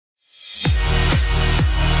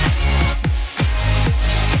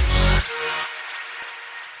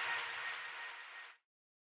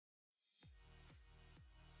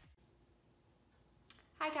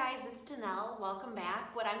Hi guys, it's Danelle. Welcome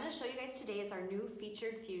back. What I'm going to show you guys today is our new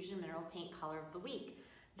featured Fusion Mineral Paint color of the week.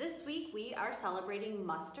 This week we are celebrating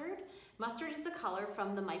Mustard. Mustard is a color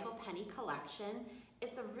from the Michael Penny collection.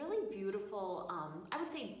 It's a really beautiful, I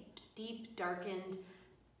would say deep darkened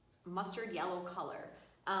mustard yellow color.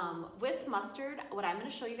 With Mustard, what I'm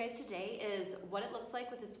going to show you guys today is what it looks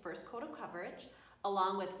like with its first coat of coverage,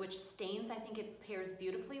 along with which stains I think it pairs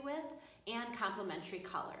beautifully with, and complementary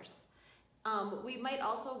colors. We might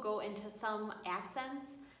also go into some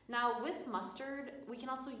accents. Now with Mustard, we can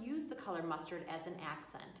also use the color Mustard as an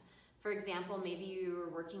accent. For example, maybe you're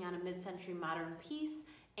working on a mid-century modern piece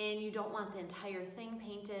and you don't want the entire thing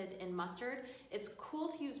painted in mustard. It's cool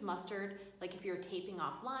to use mustard, like if you're taping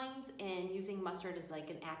off lines, and using mustard as like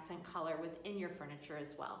an accent color within your furniture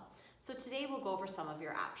as well. So today we'll go over some of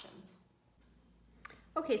your options.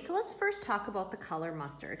 Okay, so let's first talk about the color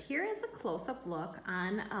Mustard. Here is a close-up look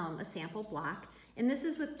on a sample block, and this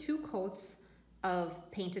is with 2 coats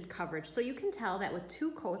of painted coverage. So you can tell that with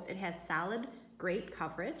 2 coats it has solid, great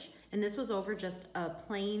coverage, and this was over just a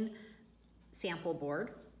plain sample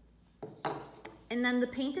board. And then the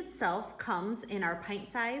paint itself comes in our pint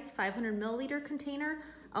size 500 milliliter container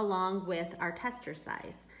along with our tester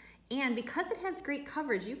size. And because it has great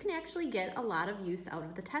coverage, you can actually get a lot of use out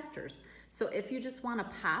of the testers. So if you just want a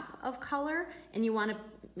pop of color and you want to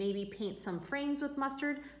maybe paint some frames with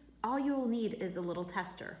mustard, all you'll need is a little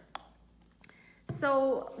tester.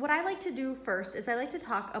 So what I like to do first is I like to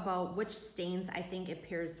talk about which stains I think it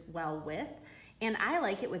pairs well with. And I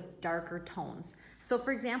like it with darker tones. So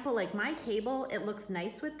for example, like my table, it looks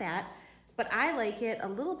nice with that, but I like it a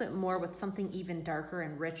little bit more with something even darker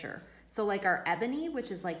and richer. So like our ebony, which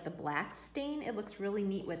is like the black stain, it looks really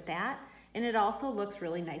neat with that. And it also looks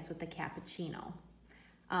really nice with the cappuccino.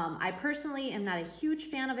 I personally am not a huge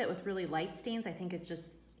fan of it with really light stains. I think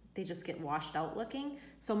they just get washed out looking.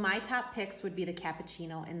 So my top picks would be the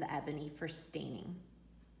cappuccino and the ebony for staining.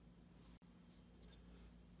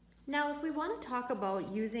 Now, if we want to talk about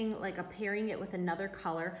using pairing it with another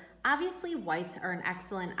color, obviously whites are an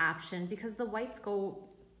excellent option because the whites go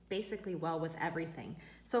basically well with everything.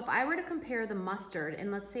 So if I were to compare the mustard,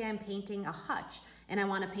 and let's say I'm painting a hutch and I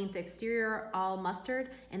want to paint the exterior all mustard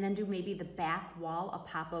and then do maybe the back wall a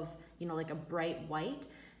pop of, like a bright white,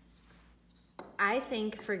 I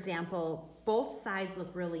think, for example, both sides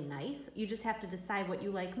look really nice. You just have to decide what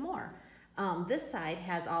you like more. This side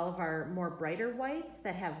has all of our more brighter whites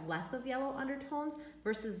that have less of yellow undertones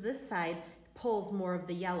versus this side pulls more of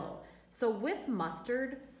the yellow. So with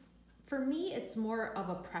mustard, for me, it's more of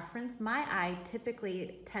a preference. My eye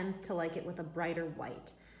typically tends to like it with a brighter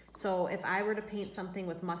white. So if I were to paint something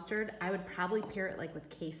with mustard, I would probably pair it with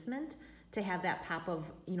casement to have that pop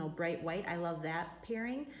of, bright white. I love that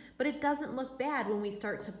pairing, but it doesn't look bad when we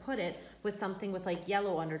start to put it with something with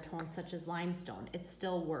yellow undertones such as limestone. It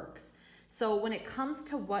still works. So when it comes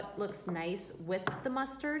to what looks nice with the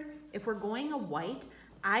mustard, if we're going a white,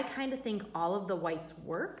 I kind of think all of the whites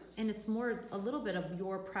work, and it's more a little bit of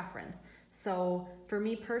your preference. So for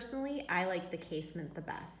me personally, I like the casement the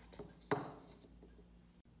best.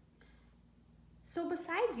 So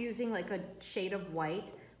besides using a shade of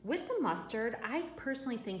white, with the mustard, I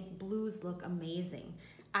personally think blues look amazing.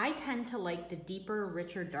 I tend to like the deeper,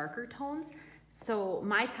 richer, darker tones. So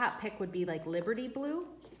my top pick would be Liberty Blue.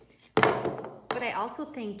 But I also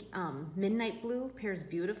think Midnight Blue pairs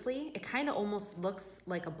beautifully. It kind of almost looks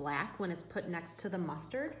like a black when it's put next to the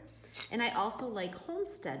mustard. And I also like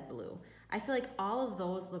Homestead Blue. I feel like all of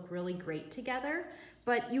those look really great together,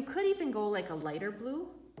 but you could even go a lighter blue,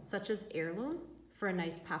 such as Heirloom, for a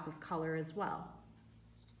nice pop of color as well.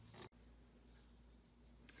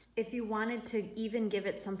 If you wanted to even give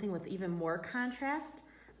it something with even more contrast,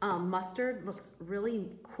 mustard looks really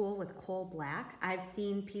cool with coal black. I've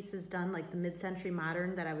seen pieces done like the mid-century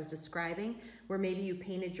modern that I was describing, where maybe you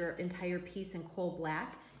painted your entire piece in coal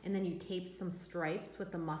black and then you taped some stripes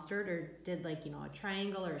with the mustard or did a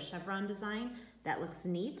triangle or a chevron design. That looks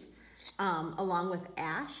neat. Along with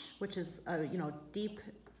ash, which is a deep,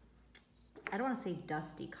 I don't want to say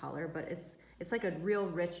dusty color, but it's like a real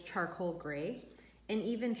rich charcoal gray. And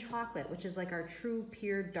even chocolate, which is our true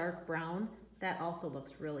pure dark brown. That also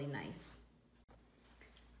looks really nice.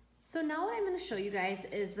 So now what I'm going to show you guys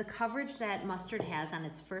is the coverage that mustard has on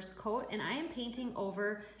its first coat, and I am painting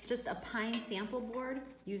over just a pine sample board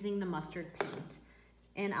using the mustard paint.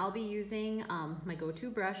 And I'll be using my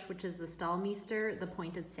go-to brush, which is the Stahlmeister, the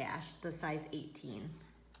pointed sash, the size 18.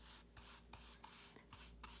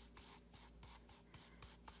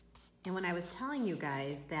 And when I was telling you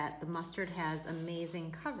guys that the mustard has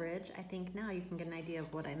amazing coverage, I think now you can get an idea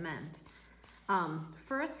of what I meant.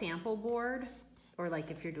 For a sample board or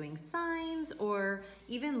like if you're doing signs or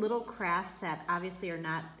even little crafts that obviously are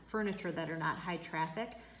not furniture that are not high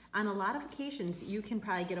traffic, on a lot of occasions you can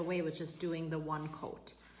probably get away with just doing the one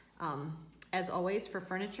coat. As always for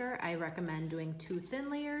furniture, I recommend doing 2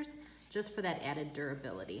 thin layers just for that added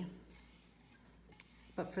durability.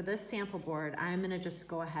 But for this sample board, I'm gonna just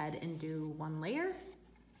go ahead and do 1 layer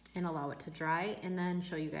and allow it to dry, and then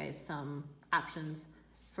show you guys some options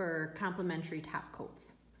for complementary top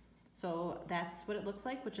coats. So that's what it looks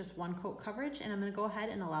like with just 1 coat coverage, and I'm gonna go ahead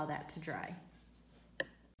and allow that to dry.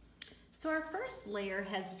 So our first layer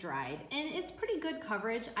has dried, and it's pretty good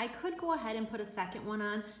coverage. I could go ahead and put a second one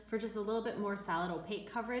on for just a little bit more solid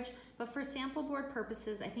opaque coverage, but for sample board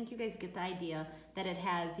purposes, I think you guys get the idea that it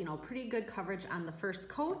has, you know, pretty good coverage on the first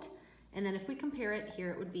coat, and then if we compare it,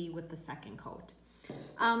 here it would be with the second coat.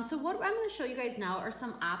 So what I'm going to show you guys now are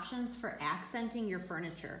some options for accenting your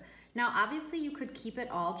furniture. Now obviously you could keep it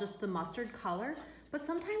all just the mustard color, but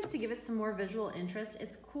sometimes to give it some more visual interest,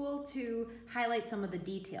 it's cool to highlight some of the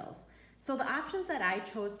details. So the options that I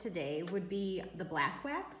chose today would be the black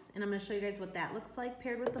wax, and I'm going to show you guys what that looks like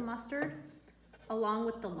paired with the mustard, along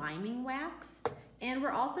with the liming wax, and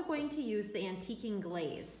we're also going to use the antiquing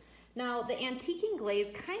glaze. Now the antiquing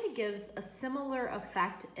glaze kind of gives a similar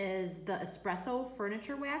effect as the espresso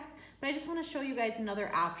furniture wax, but I just want to show you guys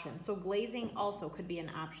another option. So glazing also could be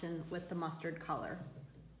an option with the mustard color.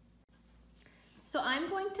 So I'm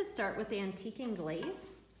going to start with the antiquing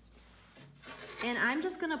glaze. And I'm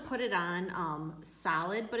just gonna put it on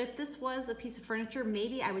solid, but if this was a piece of furniture,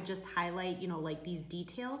 maybe I would just highlight, you know, like these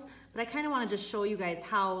details, but I kind of want to just show you guys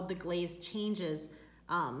how the glaze changes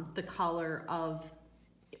the color of,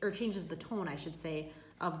 or changes the tone, I should say,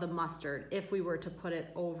 of the mustard if we were to put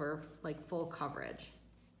it over like full coverage.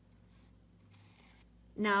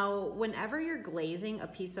 Now, whenever you're glazing a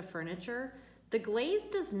piece of furniture, the glaze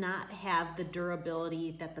does not have the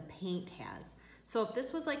durability that the paint has. So if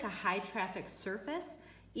this was like a high traffic surface,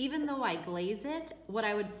 even though I glaze it, what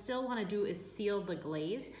I would still want to do is seal the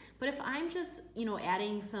glaze. But if I'm just, you know,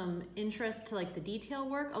 adding some interest to like the detail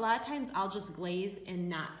work, a lot of times I'll just glaze and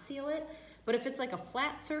not seal it. But if it's like a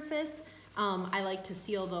flat surface, I like to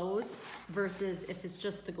seal those versus if it's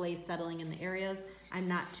just the glaze settling in the areas, I'm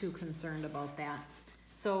not too concerned about that.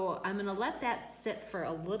 So I'm gonna let that sit for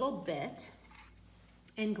a little bit,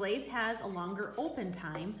 and glaze has a longer open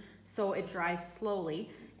time, so it dries slowly.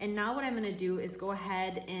 And now what I'm gonna do is go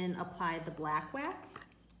ahead and apply the black wax.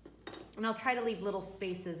 And I'll try to leave little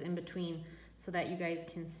spaces in between so that you guys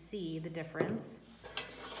can see the difference.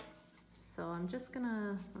 So I'm just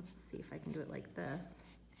gonna, let's see if I can do it like this,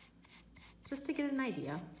 just to get an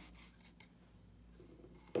idea.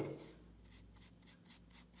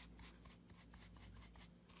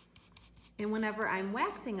 And whenever I'm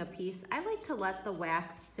waxing a piece, I like to let the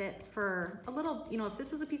wax sit for a little, you know, if this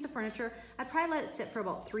was a piece of furniture, I'd probably let it sit for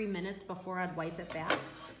about 3 minutes before I'd wipe it back.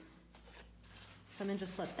 So I'm gonna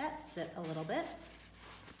just let that sit a little bit.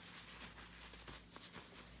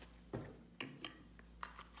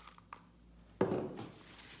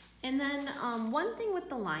 And then one thing with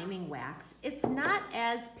the liming wax, it's not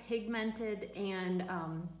as pigmented and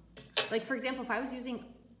like for example, if I was using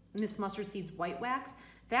Miss Mustard Seed's white wax,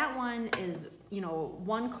 that one is, you know,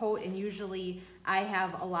 1 coat, and usually I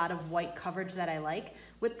have a lot of white coverage that I like.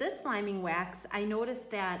 With this liming wax, I noticed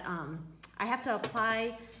that I have to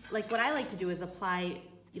apply, like what I like to do is apply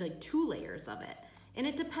like 2 layers of it. And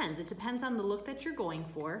it depends on the look that you're going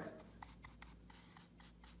for.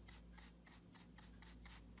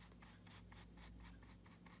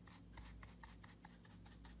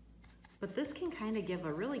 But this can kind of give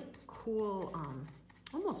a really cool,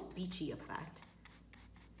 almost beachy effect.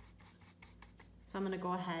 So I'm gonna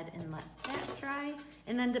go ahead and let that dry.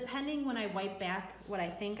 And then depending when I wipe back what I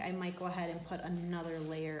think, I might go ahead and put another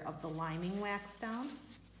layer of the liming wax down.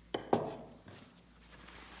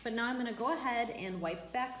 But now I'm gonna go ahead and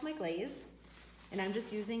wipe back my glaze. And I'm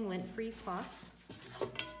just using lint-free cloths.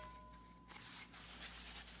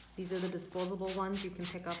 These are the disposable ones you can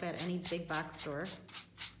pick up at any big box store.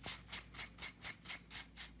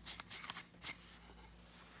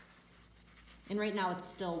 And right now it's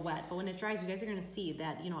still wet, but when it dries, you guys are gonna see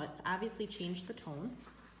that, you know, it's obviously changed the tone.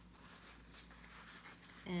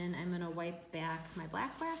 And I'm gonna wipe back my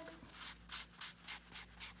black wax.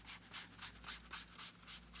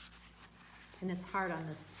 And it's hard on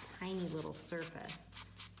this tiny little surface,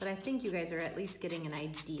 but I think you guys are at least getting an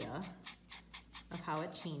idea of how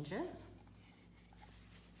it changes.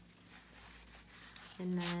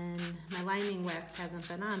 And then my liming wax hasn't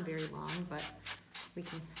been on very long, but we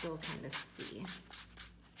can still kind of see.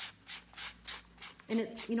 And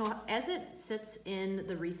it, you know, as it sits in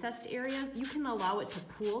the recessed areas, you can allow it to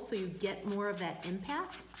pool so you get more of that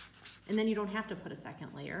impact. And then you don't have to put a second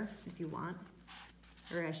layer if you want,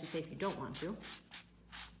 or I should say if you don't want to.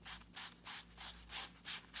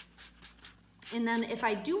 And then if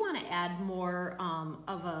I do want to add more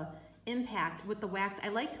of a impact with the wax, I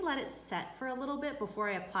like to let it set for a little bit before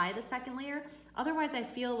I apply the second layer. Otherwise, I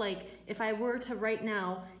feel like if I were to right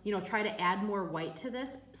now, you know, try to add more white to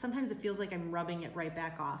this, sometimes it feels like I'm rubbing it right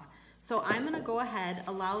back off. So I'm gonna go ahead,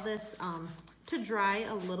 allow this to dry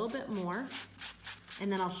a little bit more, and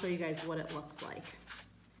then I'll show you guys what it looks like.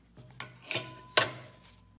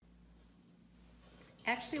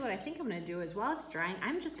 Actually, what I think I'm gonna do is while it's drying,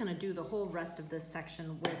 I'm just gonna do the whole rest of this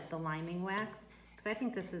section with the liming wax, because I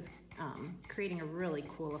think this is creating a really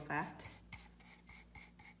cool effect.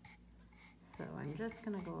 So I'm just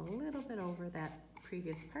gonna go a little bit over that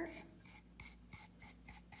previous part.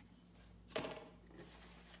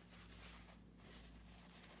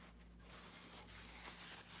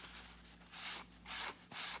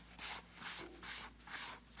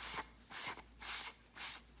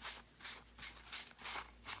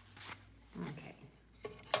 Okay.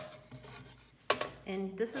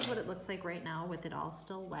 And this is what it looks like right now with it all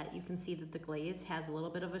still wet. You can see that the glaze has a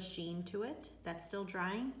little bit of a sheen to it. That's still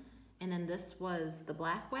drying. And then this was the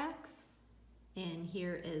black wax, and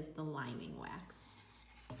here is the liming wax.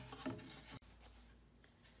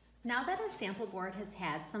 Now that our sample board has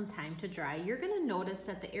had some time to dry, you're gonna notice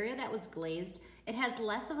that the area that was glazed, it has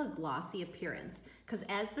less of a glossy appearance, because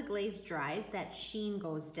as the glaze dries, that sheen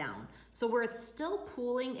goes down. So where it's still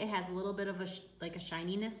pooling, it has a little bit of like a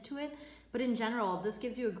shininess to it, but in general, this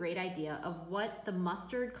gives you a great idea of what the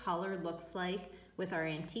mustard color looks like with our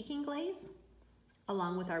antiquing glaze,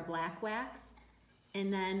 along with our black wax,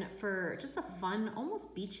 and then for just a fun,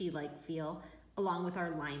 almost beachy-like feel, along with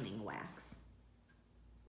our liming wax.